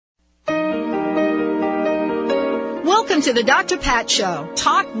Welcome to the Dr. Pat Show.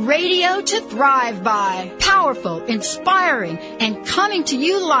 Talk radio to thrive by. Powerful, inspiring, and coming to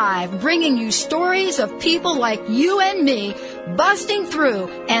you live, bringing you stories of people like you and me, busting through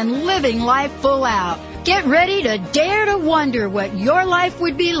and living life full out. Get ready to dare to wonder what your life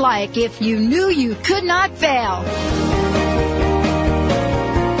would be like if you knew you could not fail.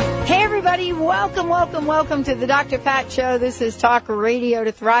 Hey, everybody. Welcome to the Dr. Pat Show. This is Talk Radio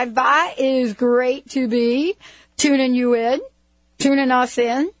to Thrive By. It is great to be tuning you in, tuning us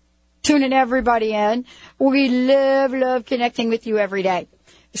in, tuning everybody in. We love connecting with you every day.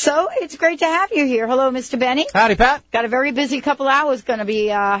 So it's great to have you here. Hello, Mr. Benny. Howdy, Pat. Got a very busy couple hours going to be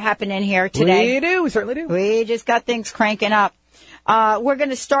happening here today. We certainly do. We just got things cranking up. We're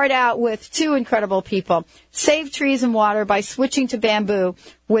going to start out with two incredible people. Save trees and water by switching to bamboo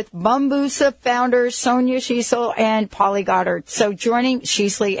with Bumboosa founders Sonja, Sheasley, and Polly Goddard. So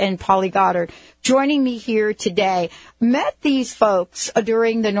Sheasley and Polly Goddard. Joining me here today. Met these folks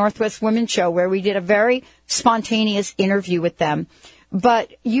during the Northwest Women's Show where we did a very spontaneous interview with them.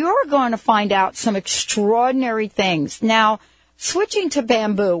 But you're going to find out some extraordinary things. Now, switching to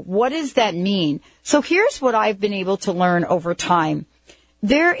bamboo, what does that mean? So here's what I've been able to learn over time.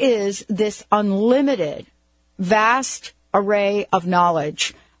 There is this unlimited, vast array of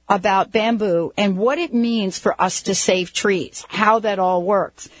knowledge about bamboo and what it means for us to save trees, how that all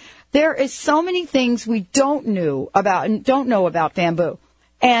works. There is so many things we don't know about bamboo.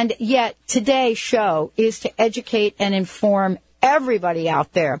 And yet today's show is to educate and inform everybody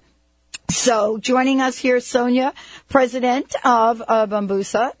out there. So joining us here, Sonja, president of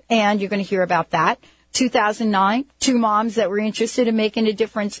Bumboosa, and you're going to hear about that. 2009, two moms that were interested in making a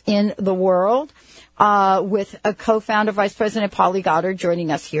difference in the world, with a co-founder, Vice President Polly Goddard,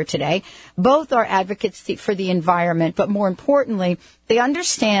 joining us here today. Both are advocates for the environment, but more importantly, they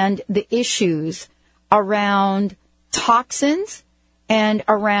understand the issues around toxins and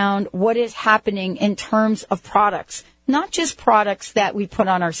around what is happening in terms of products. Not just products that we put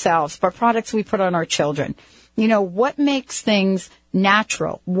on ourselves, but products we put on our children. You know, what makes things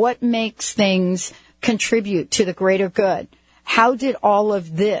natural? What makes things contribute to the greater good? How did all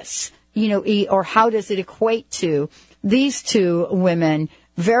of this, or how does it equate to these two women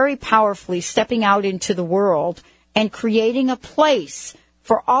very powerfully stepping out into the world and creating a place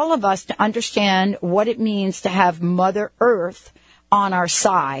for all of us to understand what it means to have Mother Earth on our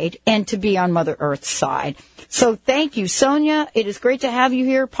side and to be on Mother Earth's side. So thank you, Sonja. It is great to have you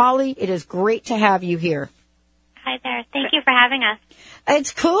here. Polly, it is great to have you here. Hi there. Thank you for having us.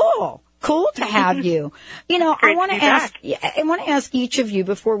 It's cool to have you. I want to ask each of you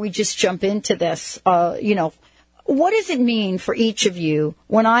before we just jump into this, what does it mean for each of you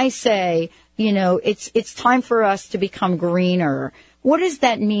when I say, it's time for us to become greener? What does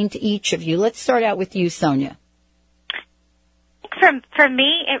that mean to each of you? Let's start out with you, Sonja. For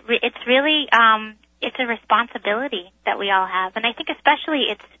me, it's really it's a responsibility that we all have, and I think especially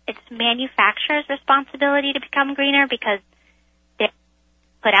it's manufacturers' responsibility to become greener because they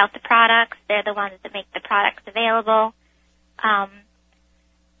put out the products, they're the ones that make the products available,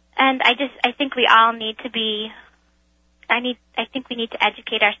 and I think we all need to be. I think we need to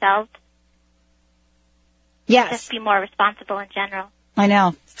educate ourselves. Yes. Just be more responsible in general. I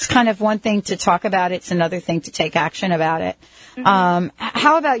know. It's kind of one thing to talk about. It's another thing to take action about it. Mm-hmm.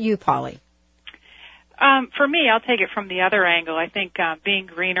 How about you, Polly? For me, I'll take it from the other angle. I think being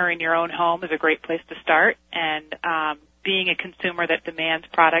greener in your own home is a great place to start, and being a consumer that demands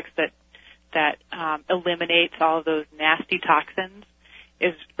products that eliminates all of those nasty toxins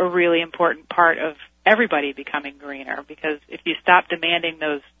is a really important part of everybody becoming greener, because if you stop demanding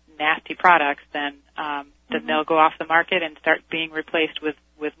those nasty products, then they'll go off the market and start being replaced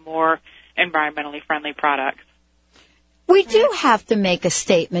with more environmentally friendly products. We do have to make a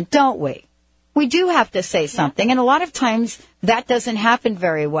statement, don't we? We do have to say something, and a lot of times that doesn't happen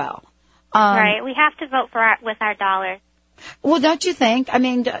very well. Right. We have to vote with our dollars. Well, don't you think? I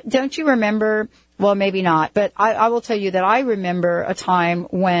mean, don't you remember? Well, maybe not, but I will tell you that I remember a time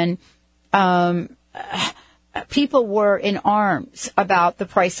when people were in arms about the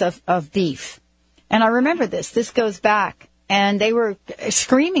price of beef. And I remember this. This goes back. And they were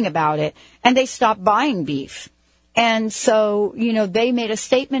screaming about it. And they stopped buying beef. And so, they made a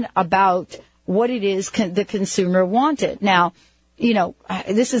statement about what it is the consumer wanted. Now,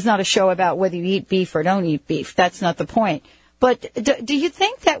 this is not a show about whether you eat beef or don't eat beef. That's not the point. But do you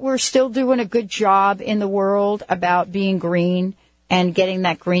think that we're still doing a good job in the world about being green and getting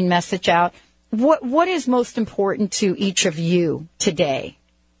that green message out? What is most important to each of you today?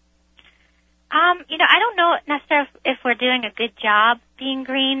 I don't know necessarily if we're doing a good job being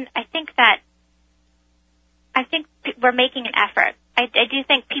green. I think that we're making an effort. I do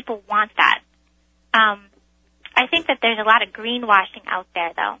think people want that. I think that there's a lot of greenwashing out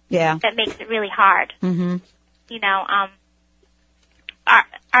there, though. Yeah. That makes it really hard. Mm-hmm. You know,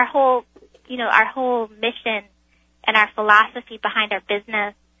 our whole mission and our philosophy behind our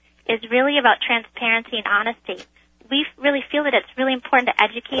business is really about transparency and honesty. We really feel that it's really important to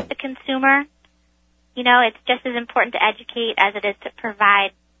educate the consumer. You know, it's just as important to educate as it is to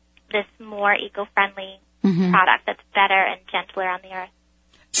provide this more eco-friendly product that's better and gentler on the earth.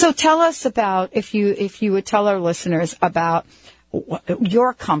 So tell us about, if you would tell our listeners about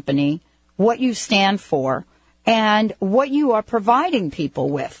your company, what you stand for, and what you are providing people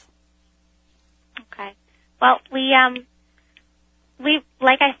with. Okay. Well, we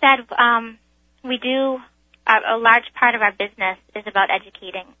like I said, we do a large part of our business is about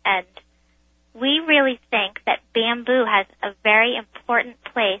educating, and we really think that bamboo has a very important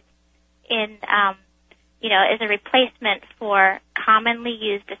place in, as a replacement for commonly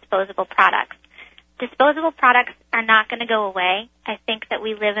used disposable products. Disposable products are not going to go away. I think that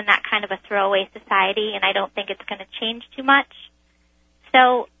we live in that kind of a throwaway society, and I don't think it's going to change too much.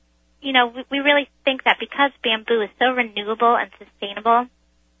 So, we really think that because bamboo is so renewable and sustainable,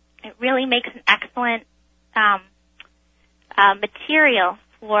 it really makes an excellent material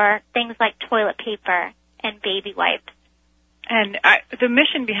for things like toilet paper and baby wipes. And the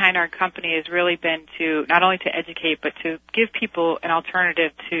mission behind our company has really been to not only to educate, but to give people an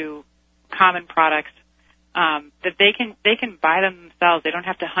alternative to common products that they can buy them themselves. They don't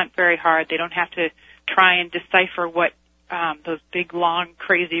have to hunt very hard. They don't have to try and decipher what those big, long,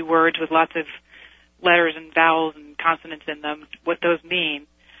 crazy words with lots of letters and vowels and consonants in them, what those mean.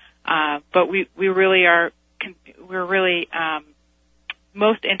 But we're really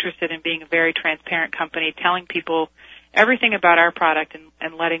most interested in being a very transparent company, telling people everything about our product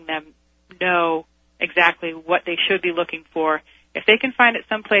and letting them know exactly what they should be looking for. If they can find it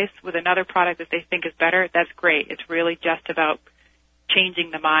someplace with another product that they think is better, that's great. It's really just about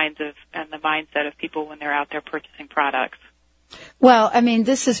changing the minds and the mindset of people when they're out there purchasing products. Well, I mean,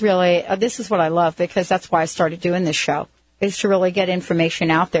 this is what I love, because that's why I started doing this show, is to really get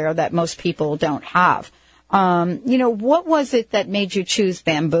information out there that most people don't have. What was it that made you choose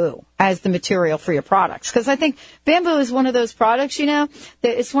bamboo as the material for your products? Because I think bamboo is one of those products, that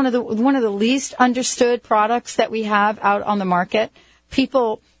it's one of the least understood products that we have out on the market.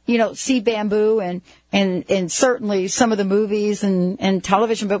 People, see bamboo and certainly some of the movies and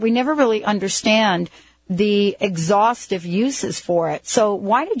television, but we never really understand the exhaustive uses for it. So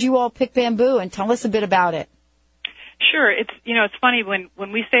why did you all pick bamboo, and tell us a bit about it? Sure. It's funny when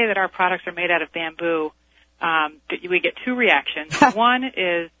we say that our products are made out of bamboo, we get two reactions. One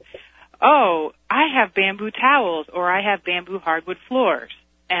is, oh, I have bamboo towels, or I have bamboo hardwood floors.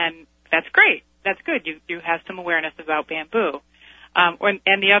 And that's great. That's good. You have some awareness about bamboo.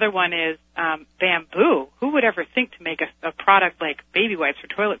 And the other one is, bamboo. Who would ever think to make a product like baby wipes or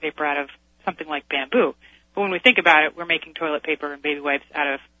toilet paper out of something like bamboo? But when we think about it, we're making toilet paper and baby wipes out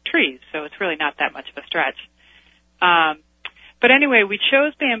of trees, so it's really not that much of a stretch. But anyway, we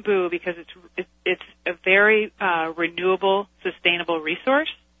chose bamboo because it's a very renewable, sustainable resource.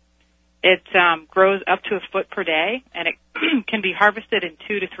 It grows up to a foot per day, and it can be harvested in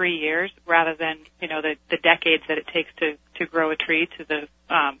 2 to 3 years rather than the decades that it takes to grow a tree to the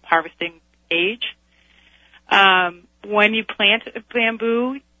harvesting age. When you plant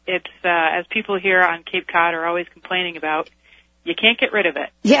bamboo, it's as people here on Cape Cod are always complaining about, you can't get rid of it.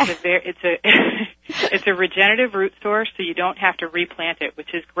 Yeah. It's a regenerative root source, so you don't have to replant it,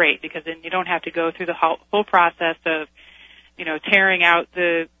 which is great, because then you don't have to go through the whole process of, tearing out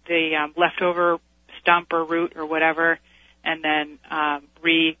the leftover stump or root or whatever, and then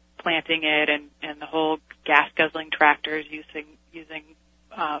replanting it, and the whole gas guzzling tractors using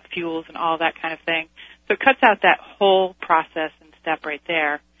fuels and all that kind of thing. So it cuts out that whole process and step right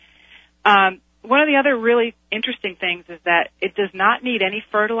there. One of the other really interesting things is that it does not need any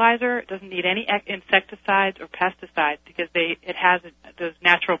fertilizer. It doesn't need any insecticides or pesticides, because it has those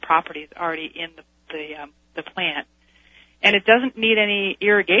natural properties already in the plant. And it doesn't need any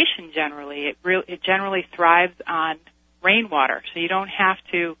irrigation generally. It generally thrives on rainwater, so you don't have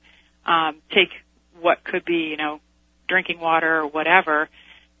to take what could be, drinking water or whatever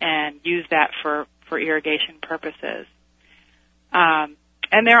and use that for irrigation purposes.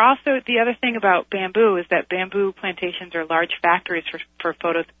 And there also, the other thing about bamboo is that bamboo plantations are large factories for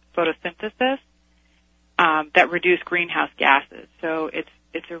photosynthesis that reduce greenhouse gases. So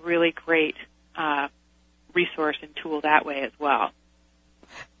it's a really great resource and tool that way as well.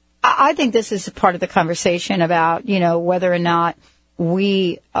 I think this is part of the conversation about, whether or not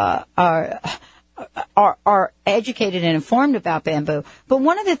we are educated and informed about bamboo. But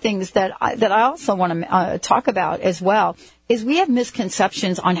one of the things that I also want to talk about as well is we have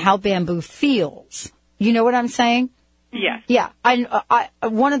misconceptions on how bamboo feels. You know what I'm saying? Yes. Yeah.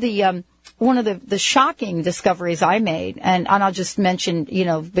 One of the shocking discoveries I made, and I'll just mention,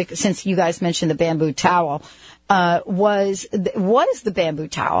 since you guys mentioned the bamboo towel, was the bamboo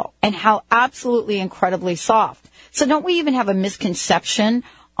towel and how absolutely incredibly soft. So don't we even have a misconception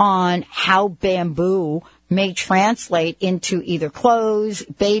on how bamboo may translate into either clothes,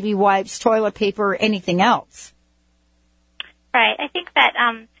 baby wipes, toilet paper, or anything else? Right. I think that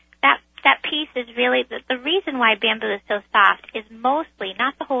that piece is really the reason why bamboo is so soft is mostly,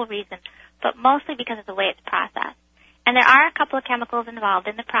 not the whole reason, but mostly because of the way it's processed. And there are a couple of chemicals involved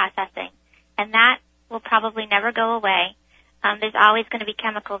in the processing, and that will probably never go away. There's always going to be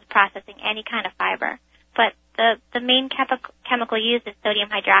chemicals processing any kind of fiber. But the main chemical used is sodium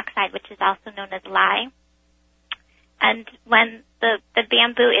hydroxide, which is also known as lye. And when the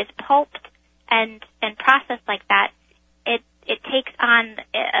bamboo is pulped and processed like that, it takes on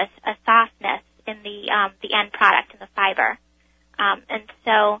a softness in the end product, in the fiber. And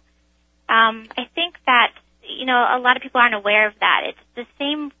so I think that, a lot of people aren't aware of that. It's the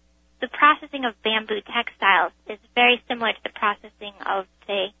same, the processing of bamboo textiles is very similar to the processing of,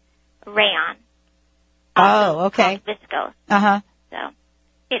 say, rayon. Oh, okay. Viscose. Uh-huh. So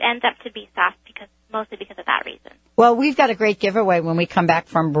it ends up to be soft mostly because of that reason. Well, we've got a great giveaway when we come back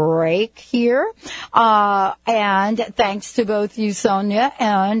from break here. And thanks to both you, Sonja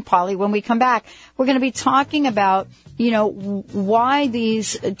and Polly, when we come back, we're going to be talking about, why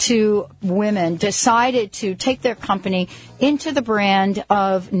these two women decided to take their company into the brand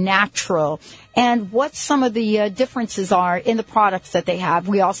of natural and what some of the differences are in the products that they have.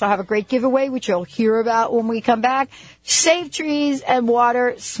 We also have a great giveaway, which you'll hear about when we come back. Save trees and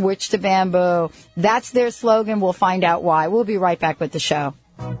water, switch to bamboo. That's their slogan. We'll find out why. We'll be right back with the show.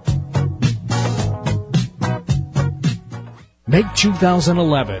 Make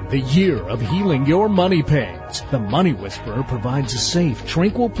 2011 the year of healing your money pains. The Money Whisperer provides a safe,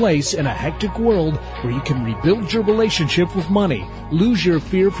 tranquil place in a hectic world where you can rebuild your relationship with money, lose your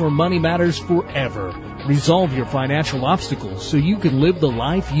fear for money matters forever, resolve your financial obstacles so you can live the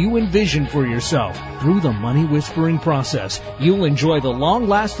life you envision for yourself. Through the Money Whispering process, you'll enjoy the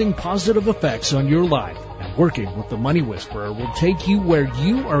long-lasting positive effects on your life. And working with the Money Whisperer will take you where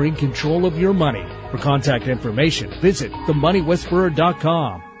you are in control of your money. For contact information, visit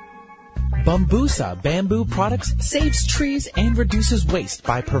themoneywhisperer.com. Bumboosa Bamboo Products saves trees and reduces waste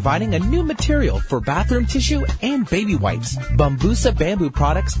by providing a new material for bathroom tissue and baby wipes. Bumboosa Bamboo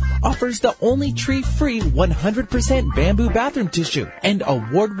Products offers the only tree-free 100% bamboo bathroom tissue and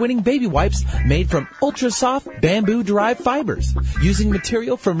award-winning baby wipes made from ultra-soft bamboo-derived fibers. Using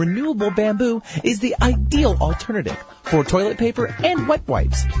material from renewable bamboo is the ideal alternative for toilet paper and wet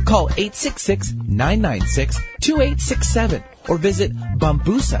wipes. Call 866-996-2867 or visit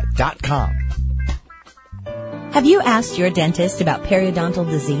Bumboosa.com. Have you asked your dentist about periodontal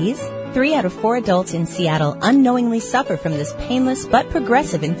disease? 3 out of 4 adults in Seattle unknowingly suffer from this painless but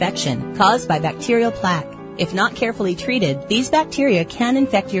progressive infection caused by bacterial plaque. If not carefully treated, these bacteria can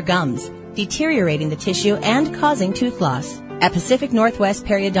infect your gums, deteriorating the tissue and causing tooth loss. At Pacific Northwest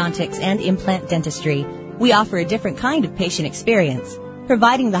Periodontics and Implant Dentistry, we offer a different kind of patient experience,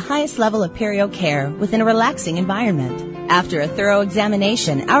 providing the highest level of perio care within a relaxing environment. After a thorough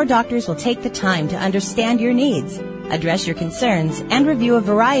examination, our doctors will take the time to understand your needs, address your concerns, and review a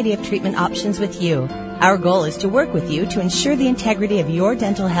variety of treatment options with you. Our goal is to work with you to ensure the integrity of your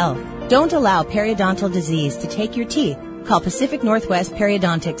dental health. Don't allow periodontal disease to take your teeth. Call Pacific Northwest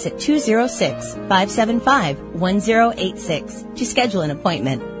Periodontics at 206-575-1086 to schedule an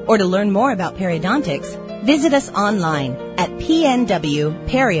appointment. Or to learn more about periodontics, visit us online at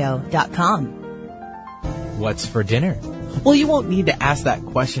pnwperio.com. What's for dinner? Well, you won't need to ask that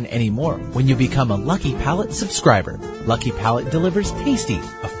question anymore when you become a Lucky Palette subscriber. Lucky Palette delivers tasty,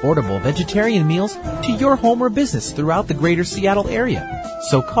 affordable vegetarian meals to your home or business throughout the greater Seattle area.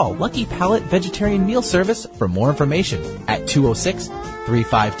 So call Lucky Palette Vegetarian Meal Service for more information at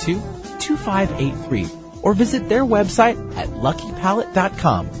 206-352-2583 or visit their website at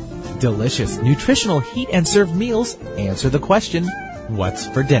luckypalette.com. Delicious, nutritional heat and serve meals answer the question, what's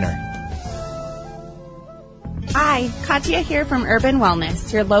for dinner? Hi, Katya here from Urban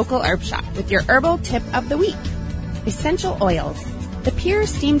Wellness, your local herb shop, with your herbal tip of the week. Essential oils. The pure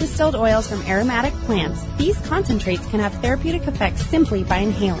steam distilled oils from aromatic plants, these concentrates can have therapeutic effects simply by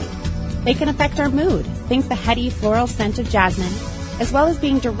inhaling. They can affect our mood, think the heady floral scent of jasmine, as well as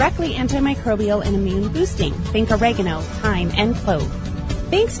being directly antimicrobial and immune boosting, think oregano, thyme, and clove.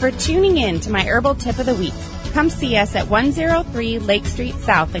 Thanks for tuning in to my Herbal Tip of the Week. Come see us at 103 Lake Street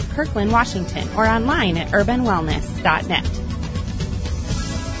South in Kirkland, Washington, or online at urbanwellness.net.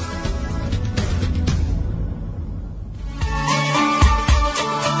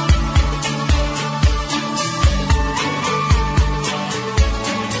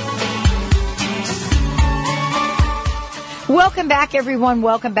 Welcome back, everyone.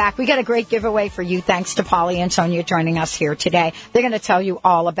 Welcome back. We got a great giveaway for you, thanks to Polly and Sonja joining us here today. They're going to tell you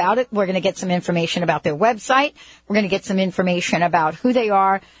all about it. We're going to get some information about their website. We're going to get some information about who they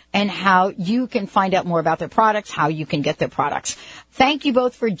are and how you can find out more about their products, how you can get their products. Thank you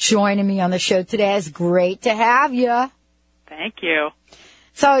both for joining me on the show today. It's great to have you. Thank you.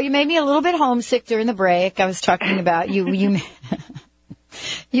 So you made me a little bit homesick during the break. I was talking about you.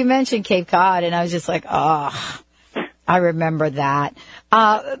 You mentioned Cape Cod, and I was just like, oh. I remember that.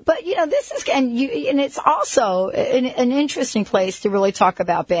 But, you know, this is, and it's also an interesting place to really talk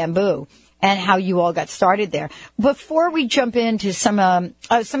about bamboo and how you all got started there. Before we jump into some of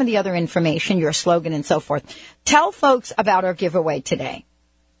the other information, your slogan and so forth, tell folks about our giveaway today.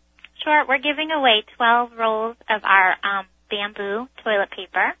 Sure. We're giving away 12 rolls of our bamboo toilet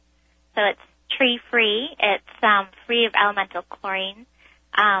paper. So it's tree-free. It's free of elemental chlorine.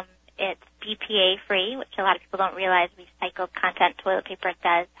 It's BPA-free, which a lot of people don't realize recycled content toilet paper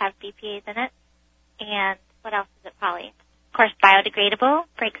does have BPAs in it. And what else is it, Polly? Of course, biodegradable,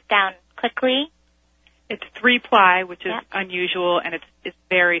 breaks down quickly. It's 3-ply, which is unusual, and it's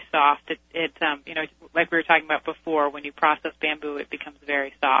very soft. It you know, like we were talking about before, when you process bamboo, it becomes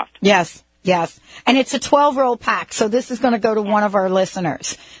very soft. Yes. And it's a 12-roll pack, so this is going to go to one of our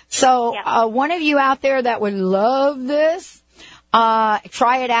listeners. So one of you out there that would love this,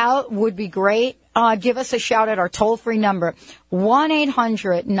 try it out, would be great. Give us a shout at our toll-free number,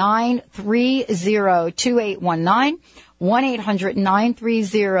 1-800-930-2819,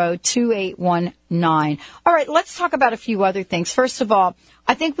 1-800-930-2819. All right, let's talk about a few other things. First of all,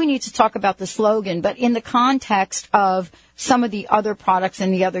 I think we need to talk about the slogan, but in the context of some of the other products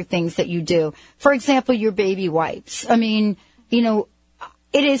and the other things that you do. For example, your baby wipes. I mean, you know,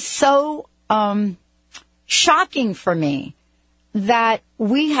 it is so shocking for me that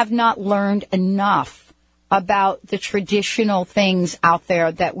we have not learned enough about the traditional things out there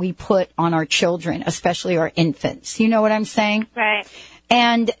that we put on our children, especially our infants. You know what I'm saying? Right.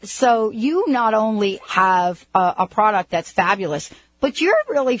 And so you not only have a product that's fabulous, but you're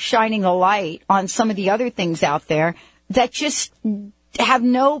really shining a light on some of the other things out there that just have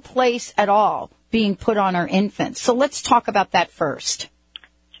no place at all being put on our infants. So let's talk about that first.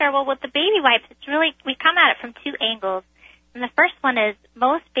 Sure. Well, with the baby wipes, it's really, we come at it from two angles. And the first one is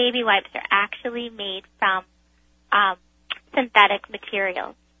most baby wipes are actually made from synthetic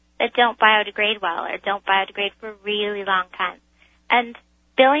materials that don't biodegrade well or don't biodegrade for a really long time. And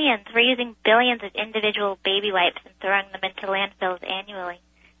we're using billions of individual baby wipes and throwing them into landfills annually.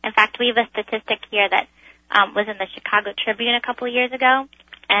 In fact, we have a statistic here that was in the Chicago Tribune a couple of years ago,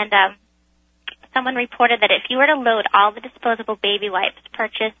 and someone reported that if you were to load all the disposable baby wipes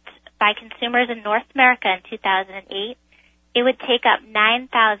purchased by consumers in North America in 2008, it would take up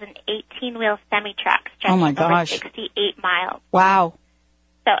 9,000 18-wheel semi-trucks stretching over 68 miles. Wow.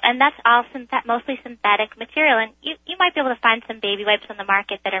 So, and that's all mostly synthetic material. And you might be able to find some baby wipes on the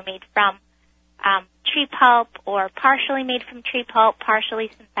market that are made from tree pulp or partially made from tree pulp, partially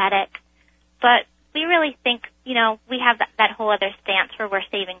synthetic. But we really think, you know, we have that whole other stance where we're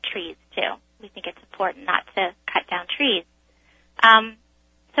saving trees, too. We think it's important not to cut down trees.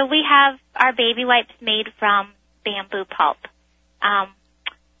 So we have our baby wipes made from bamboo pulp.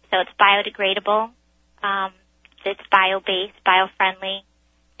 So it's biodegradable. It's bio-based, bio-friendly.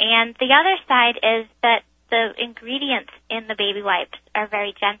 And the other side is that the ingredients in the baby wipes are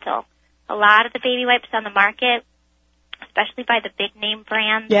very gentle. A lot of the baby wipes on the market, especially by the big name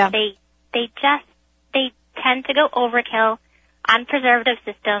brands, they tend to go overkill on preservative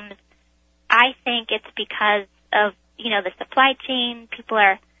systems. I think it's because of, you know, the supply chain. People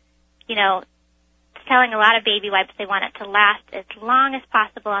are, you know, selling a lot of baby wipes. They want it to last as long as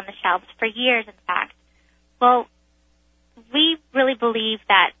possible on the shelves, for years, in fact. Well, we really believe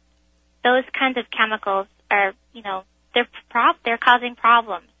that those kinds of chemicals are, you know, they're causing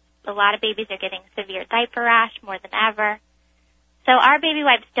problems. A lot of babies are getting severe diaper rash more than ever. So our baby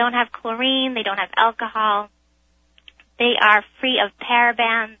wipes don't have chlorine. They don't have alcohol. They are free of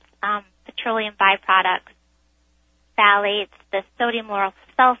parabens, petroleum byproducts, phthalates, the sodium lauryl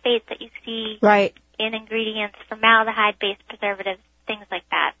sulfate that you see in ingredients, formaldehyde-based preservatives, things like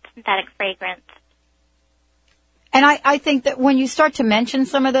that, synthetic fragrance. And I think that when you start to mention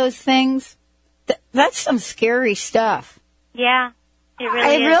some of those things, that's some scary stuff. Yeah.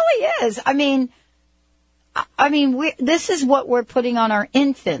 It really is. I mean, this is what we're putting on our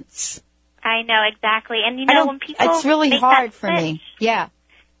infants. I know, exactly. And, when people it's really make hard that for switch, me. Yeah.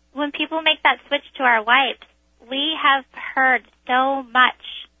 When people make that switch to our wipes, we have heard so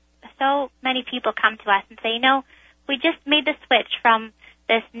many people come to us and say, we just made the switch from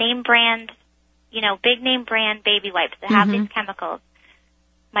this name brand, big name brand baby wipes that have these chemicals.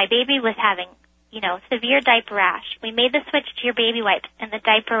 My baby was having, severe diaper rash. We made the switch to your baby wipes, and the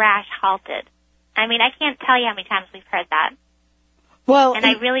diaper rash halted. I mean, I can't tell you how many times we've heard that. Well, and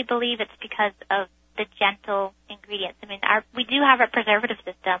I really believe it's because of the gentle ingredients. I mean, we do have a preservative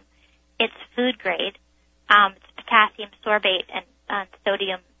system. It's food grade. It's potassium sorbate and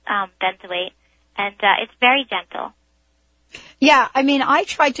sodium benzoate, and it's very gentle. Yeah, I mean, I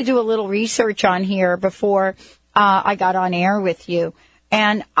tried to do a little research on here before I got on air with you,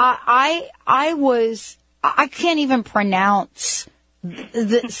 and I can't even pronounce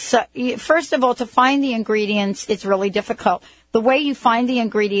first of all, to find the ingredients, it's really difficult. The way you find the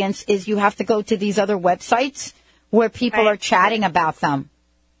ingredients is you have to go to these other websites where people are chatting about them.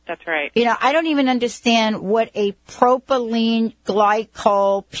 That's right. I don't even understand what a propylene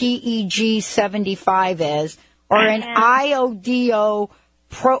glycol PEG 75 is, or an IODO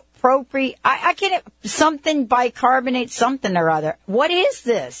I can't, something bicarbonate something or other. What is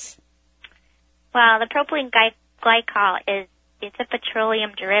this? Well, the propylene glycol it's a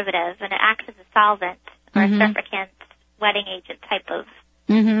petroleum derivative, and it acts as a solvent or a surfactant, wetting agent type of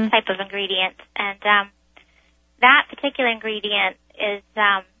ingredient. And that particular ingredient is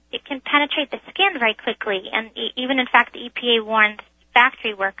it can penetrate the skin very quickly, and even in fact, the EPA warns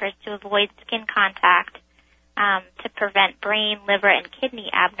factory workers to avoid skin contact to prevent brain, liver, and kidney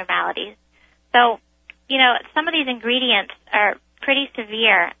abnormalities. So, some of these ingredients are pretty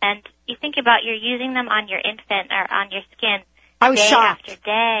severe, and you think about you're using them on your infant or on your skin. I was shocked. After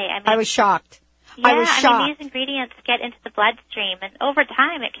day. I was shocked. Yeah, I was shocked. These ingredients get into the bloodstream, and over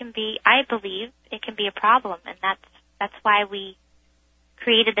time, it can be, I believe, it can be a problem, and that's why we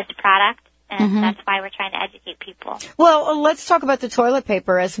created this product, and that's why we're trying to educate people. Well, let's talk about the toilet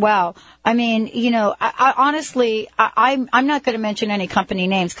paper as well. I mean, I honestly, I'm not going to mention any company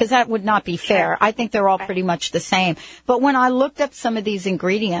names because that would not be fair. I think they're all pretty much the same. But when I looked up some of these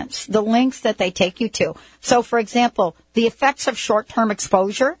ingredients, the links that they take you to. So, for example, the effects of short-term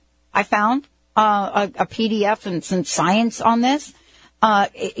exposure, I found a PDF and some science on this.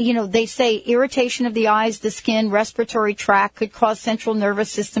 They say irritation of the eyes, the skin, respiratory tract could cause central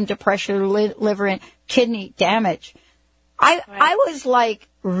nervous system depression, liver, and kidney damage. I was like,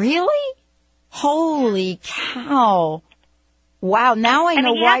 really? Holy cow. Wow, now I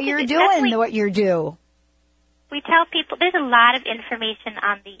know why you're doing what you do. We tell people there's a lot of information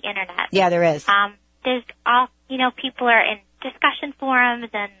on the Internet. Yeah, there is. There's people are in discussion forums,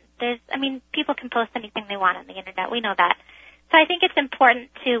 and people can post anything they want on the Internet. We know that. So I think it's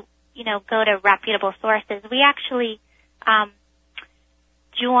important to, go to reputable sources. We actually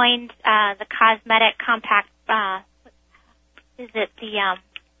joined the Cosmetic Compact. Compact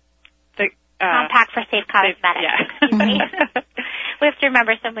for Safe Cosmetics? Excuse me. We have to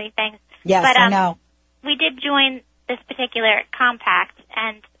remember so many things. Yes, I know. We did join this particular compact,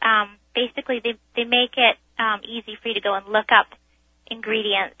 and basically they make it easy for you to go and look up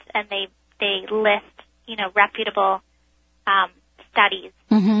ingredients, and they list reputable studies,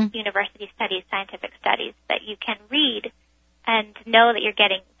 university studies, scientific studies that you can read and know that you're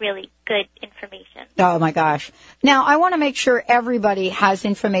getting really good information. Oh, my gosh. Now, I want to make sure everybody has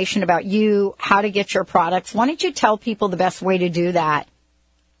information about you, how to get your products. Why don't you tell people the best way to do that?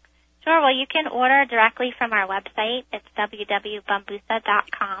 Sure. Well, you can order directly from our website. It's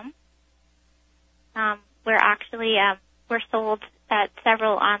www.bumboosa.com. We're actually we're sold at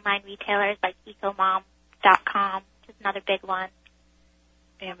several online retailers like ecomom.com, which is another big one.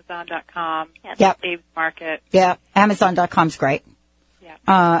 Amazon.com. Yep. Dave's Market. Yeah. Amazon.com's great.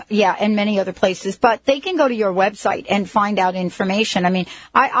 Yeah. And many other places. But they can go to your website and find out information. I mean,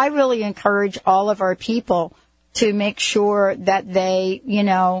 I really encourage all of our people to make sure that they,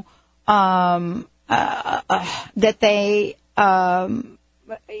 that they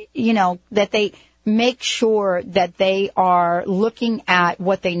make sure that they are looking at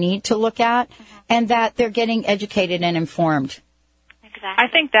what they need to look at and that they're getting educated and informed. Exactly. I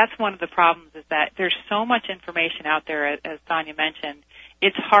think that's one of the problems is that there's so much information out there, as Sonja mentioned.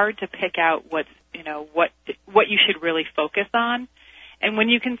 It's hard to pick out what you should really focus on. And when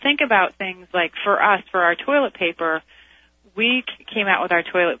you can think about things like for us, for our toilet paper, we came out with our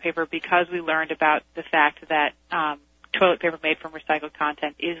toilet paper because we learned about the fact that toilet paper made from recycled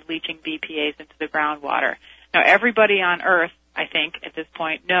content is leaching BPA's into the groundwater. Now, everybody on Earth, I think, at this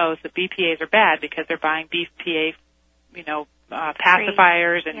point, knows that BPAs are bad because they're buying BPA,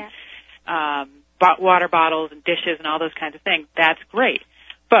 pacifiers and water bottles and dishes and all those kinds of things. That's great.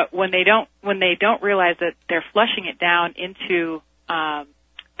 But when they don't realize that they're flushing it down into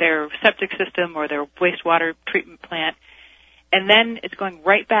their septic system or their wastewater treatment plant, and then it's going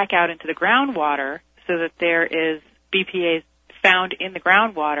right back out into the groundwater, so that there is BPAs found in the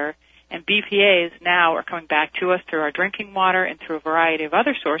groundwater, and BPAs now are coming back to us through our drinking water and through a variety of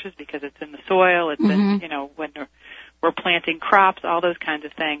other sources because it's in the soil, it's in, when we're planting crops, all those kinds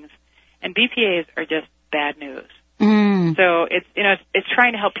of things. And BPAs are just bad news. So it's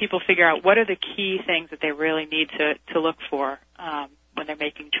trying to help people figure out what are the key things that they really need to look for when they're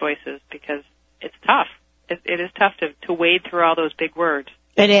making choices, because it's tough. It is tough to wade through all those big words.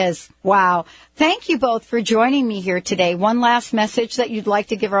 It is. Wow. Thank you both for joining me here today. One last message that you'd like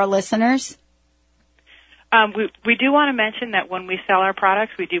to give our listeners? We do want to mention that when we sell our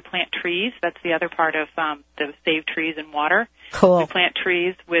products, we do plant trees. That's the other part of the Save Trees and Water. Cool. We plant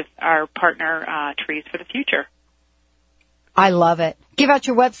trees with our partner, Trees for the Future. I love it. Give out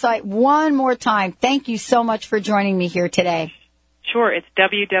your website one more time. Thank you so much for joining me here today. Sure, it's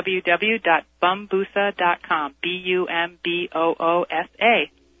www.bumboosa.com, Bumboosa.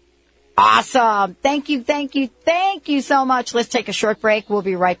 Awesome. Thank you so much. Let's take a short break. We'll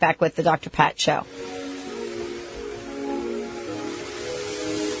be right back with the Dr. Pat Show.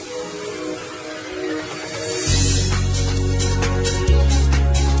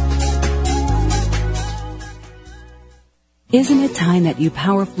 Isn't it time that you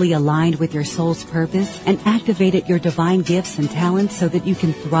powerfully aligned with your soul's purpose and activated your divine gifts and talents so that you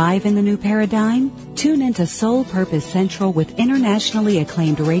can thrive in the new paradigm? Tune into Soul Purpose Central with internationally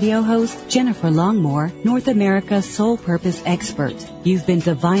acclaimed radio host Jennifer Longmore, North America's Soul Purpose expert. You've been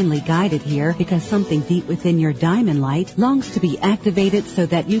divinely guided here because something deep within your diamond light longs to be activated so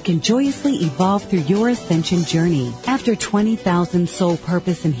that you can joyously evolve through your ascension journey. After 20,000 soul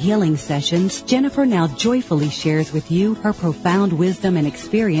purpose and healing sessions, Jennifer now joyfully shares with you her profound wisdom and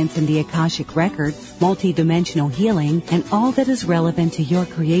experience in the Akashic Record, multidimensional healing, and all that is relevant to your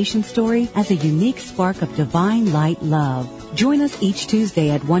creation story as a unique spark of divine light love. Join us each Tuesday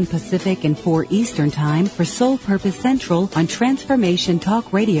at 1 Pacific and 4 Eastern Time for Soul Purpose Central on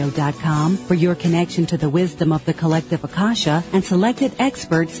TransformationTalkRadio.com for your connection to the wisdom of the collective Akasha and selected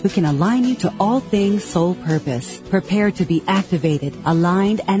experts who can align you to all things soul purpose. Prepare to be activated,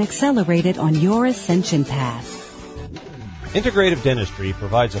 aligned, and accelerated on your ascension path. Integrative Dentistry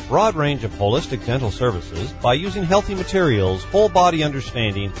provides a broad range of holistic dental services by using healthy materials, whole body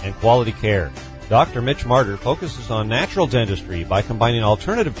understanding, and quality care. Dr. Mitch Martyr focuses on natural dentistry by combining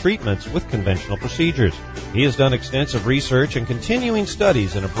alternative treatments with conventional procedures. He has done extensive research and continuing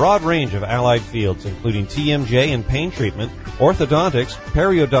studies in a broad range of allied fields, including TMJ and pain treatment, orthodontics,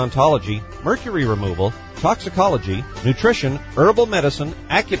 periodontology, mercury removal, toxicology, nutrition, herbal medicine,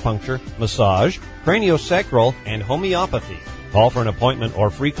 acupuncture, massage, craniosacral, and homeopathy. Call for an appointment or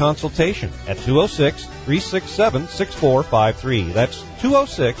free consultation at 206-367-6453. That's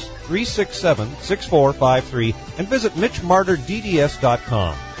 206-367-6453. And visit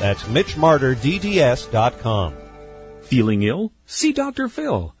MitchMartyrDDS.com. That's MitchMartyrDDS.com. Feeling ill? See Dr.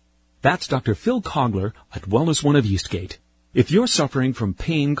 Phil. That's Dr. Phil Cogler at Wellness One of Eastgate. If you're suffering from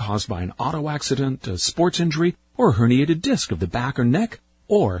pain caused by an auto accident, a sports injury, or a herniated disc of the back or neck,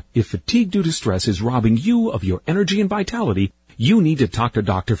 or if fatigue due to stress is robbing you of your energy and vitality, you need to talk to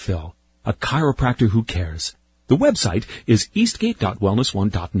Dr. Phil, a chiropractor who cares. The website is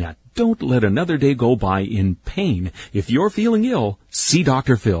eastgate.wellness1.net. Don't let another day go by in pain. If you're feeling ill, see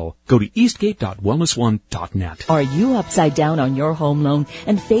Dr. Phil. Go to eastgate.wellness1.net. Are you upside down on your home loan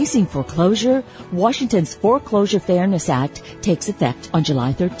and facing foreclosure? Washington's Foreclosure Fairness Act takes effect on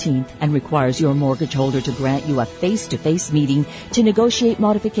July 13th and requires your mortgage holder to grant you a face-to-face meeting to negotiate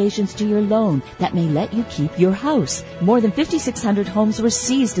modifications to your loan that may let you keep your house. More than 5,600 homes were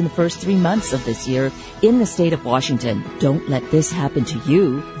seized in the first 3 months of this year in the state of Washington. Don't let this happen to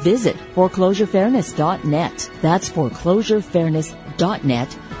you. Visit foreclosurefairness.net. That's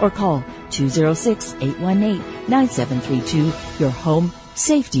foreclosurefairness.net or call 206-818-9732. Your home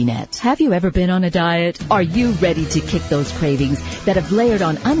safety net. Have you ever been on a diet? Are you ready to kick those cravings that have layered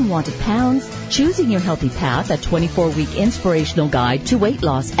on unwanted pounds? Choosing Your Healthy Path, a 24-week inspirational guide to weight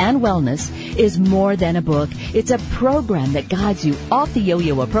loss and wellness, is more than a book. It's a program that guides you off the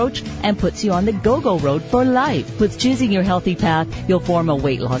yo-yo approach and puts you on the go-go road for life. With Choosing Your Healthy Path, you'll form a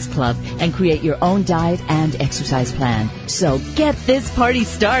weight loss club and create your own diet and exercise plan. So get this party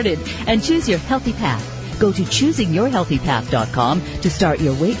started and choose your healthy path. Go to ChoosingYourHealthyPath.com to start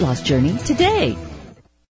your weight loss journey today.